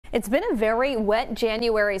It's been a very wet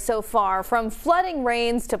January so far, from flooding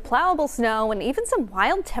rains to plowable snow and even some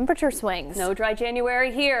wild temperature swings. No dry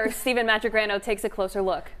January here. Steven Matregrano takes a closer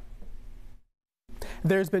look.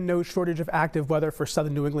 There's been no shortage of active weather for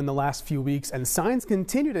southern New England the last few weeks, and signs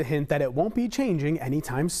continue to hint that it won't be changing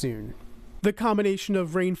anytime soon. The combination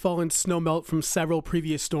of rainfall and snowmelt from several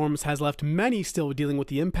previous storms has left many still dealing with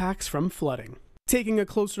the impacts from flooding. Taking a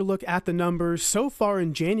closer look at the numbers, so far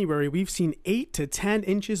in January, we've seen 8 to 10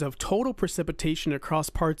 inches of total precipitation across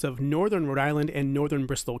parts of northern Rhode Island and northern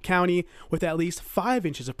Bristol County, with at least 5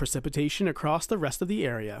 inches of precipitation across the rest of the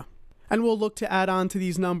area. And we'll look to add on to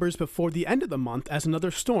these numbers before the end of the month as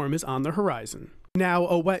another storm is on the horizon. Now,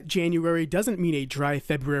 a wet January doesn't mean a dry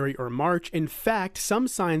February or March. In fact, some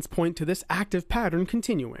signs point to this active pattern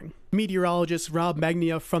continuing. Meteorologist Rob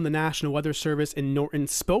Magnia from the National Weather Service in Norton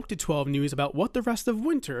spoke to 12 News about what the rest of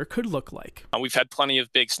winter could look like. We've had plenty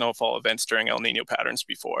of big snowfall events during El Nino patterns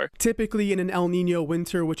before. Typically in an El Nino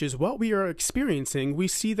winter, which is what we are experiencing, we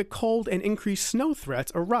see the cold and increased snow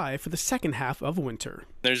threats arrive for the second half of winter.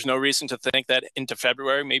 There's no reason to think that into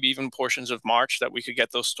February, maybe even portions of March, that we could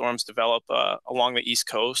get those storms develop along the East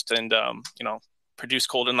Coast and, produce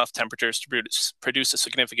cold enough temperatures to produce a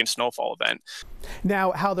significant snowfall event.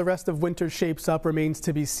 Now, how the rest of winter shapes up remains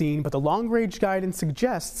to be seen, but the long-range guidance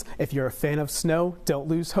suggests if you're a fan of snow, don't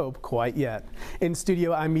lose hope quite yet. In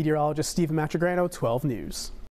studio, I'm meteorologist Steven Matregrano, 12 News.